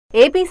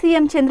AP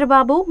CM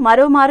Chandrababu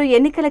మరోమారు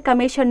ఎన్నికల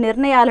commission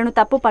నిర్ణయాలను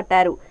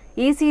తప్పుపట్టారు.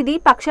 ఈసీడీ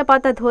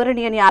పక్షపాత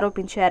ధోరణి అని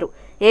ఆరోపించారు.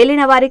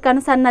 ఏలిన వారి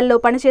కనుసన్నల్లో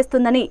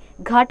పనిచేస్తుందని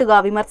ఘాటుగా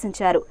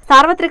విమర్శించారు.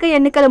 సార్వత్రిక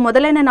ఎన్నికలు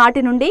మొదలైన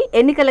నాటి నుండి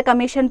ఎన్నికల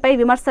కమిషన్పై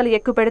విమర్శలు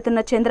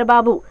ఎక్కుపెడుతున్న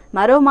చంద్రబాబు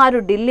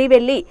మరోమారు ఢిల్లీ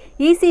వెళ్లి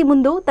ఈసీ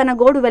ముందు తన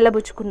గోడు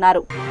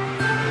వెళ్లబుచ్చుకున్నారు.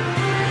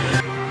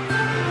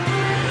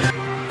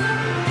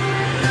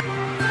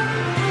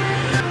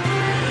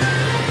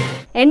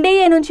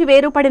 ఎన్డీఏ నుంచి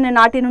వేరుపడిన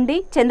నాటి నుండి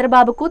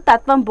చంద్రబాబుకు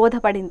తత్వం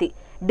బోధపడింది.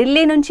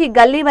 ఢిల్లీ నుంచి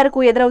గల్లీ వరకు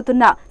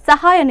ఎదురవుతున్న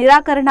సహాయ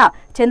నిరాకరణ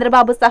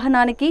చంద్రబాబు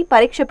సహనానికి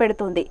పరీక్ష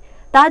పెడుతోంది.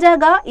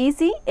 తాజాగా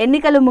ఈసీ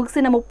ఎన్నికలు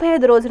ముగిసిన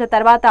 35 రోజుల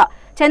తర్వాత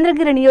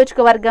చంద్రగిరి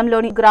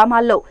నియోజకవర్గంలోని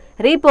గ్రామాల్లో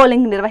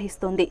రీపోలింగ్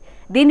నిర్వహిస్తోంది.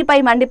 దీనిపై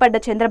మండిపడ్డ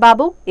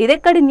చంద్రబాబు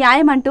ఇదెక్కడి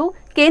న్యాయమంటూ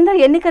కేంద్ర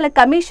ఎన్నికల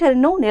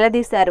కమిషన్ను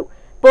నిలదీశారు.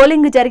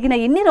 పోలింగ్ జరిగిన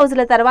ఇన్ని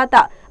రోజుల తర్వాత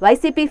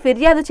వైసీపీ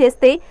ఫిర్యాదు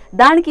చేస్తే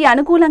దానికి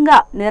అనుకూలంగా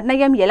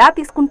నిర్ణయం ఎలా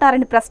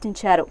తీసుకుంటారని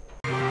ప్రశ్నించారు.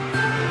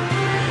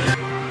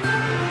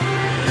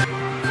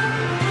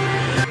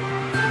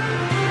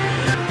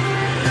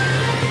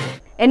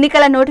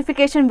 ఎన్నికల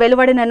నోటిఫికేషన్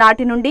వెలువడిన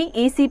నాటి నుండి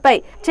ఈసీపై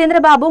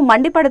చంద్రబాబు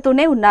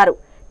మండిపడుతూనే ఉన్నారు.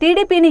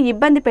 టీడీపీని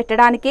ఇబ్బంది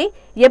పెట్టడానికే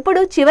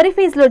ఎప్పుడూ చివరి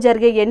ఫేజ్లో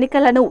జరిగే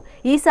ఎన్నికలను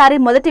ఈసారి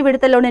మొదటి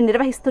విడతలోనే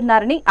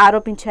నిర్వహిస్తున్నారని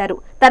ఆరోపించారు.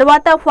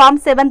 తర్వాత ఫామ్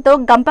 7తో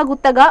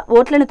గంపగుత్తగా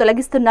ఓట్లను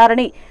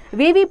తొలగిస్తున్నారని,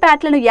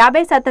 వీవీప్యాట్లను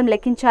 50%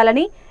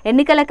 లెక్కించాలని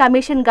ఎన్నికల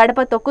కమిషన్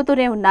గడప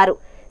తొక్కుతూనే ఉన్నారు.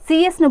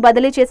 సీఎస్ను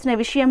బదిలీ చేసిన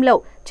విషయంలో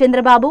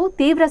చంద్రబాబు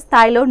తీవ్ర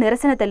స్థాయిలో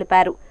నిరసన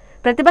తెలిపారు.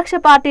 ప్రతిపక్ష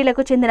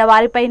పార్టీలకు చెందిన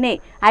వారిపైనే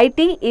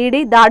ఐటీ,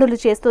 ఈడీ దాడులు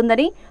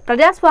చేస్తోందని,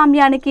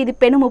 ప్రజాస్వామ్యానికి ఇది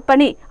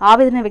పెనుముప్పని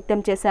ఆవేదన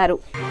వ్యక్తం చేశారు.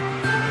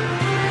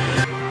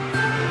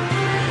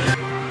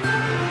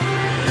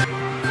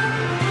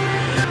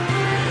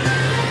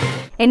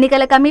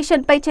 ఎన్నికల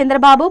కమిషన్పై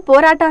చంద్రబాబు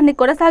పోరాటాన్ని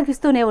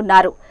కొనసాగిస్తూనే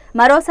ఉన్నారు.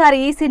 మరోసారి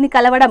ఈసీని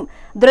కలవడం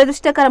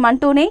దురదృష్టకరం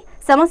అంటూనే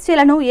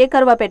సమస్యలను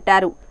ఏకరువ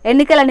పెట్టారు.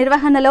 ఎన్నికల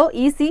నిర్వహణలో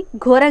ఈసీ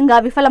ఘోరంగా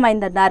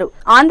విఫలమైందన్నారు.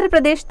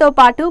 ఆంధ్రప్రదేశ్తో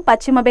పాటు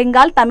పశ్చిమ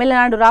బెంగాల్,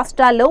 తమిళనాడు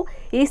రాష్ట్రాల్లో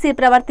ఈసీ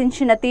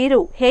ప్రవర్తించిన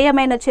తీరు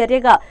హేయమైన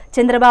చర్యగా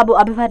చంద్రబాబు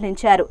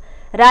అభివర్ణించారు.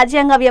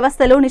 రాజ్యాంగ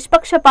వ్యవస్థలు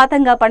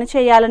నిష్పక్షపాతంగా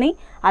పనిచేయాలని,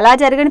 అలా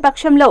జరగని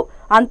పక్షంలో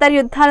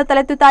అంతర్యుద్ధాలు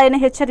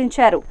తలెత్తుతాయని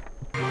హెచ్చరించారు.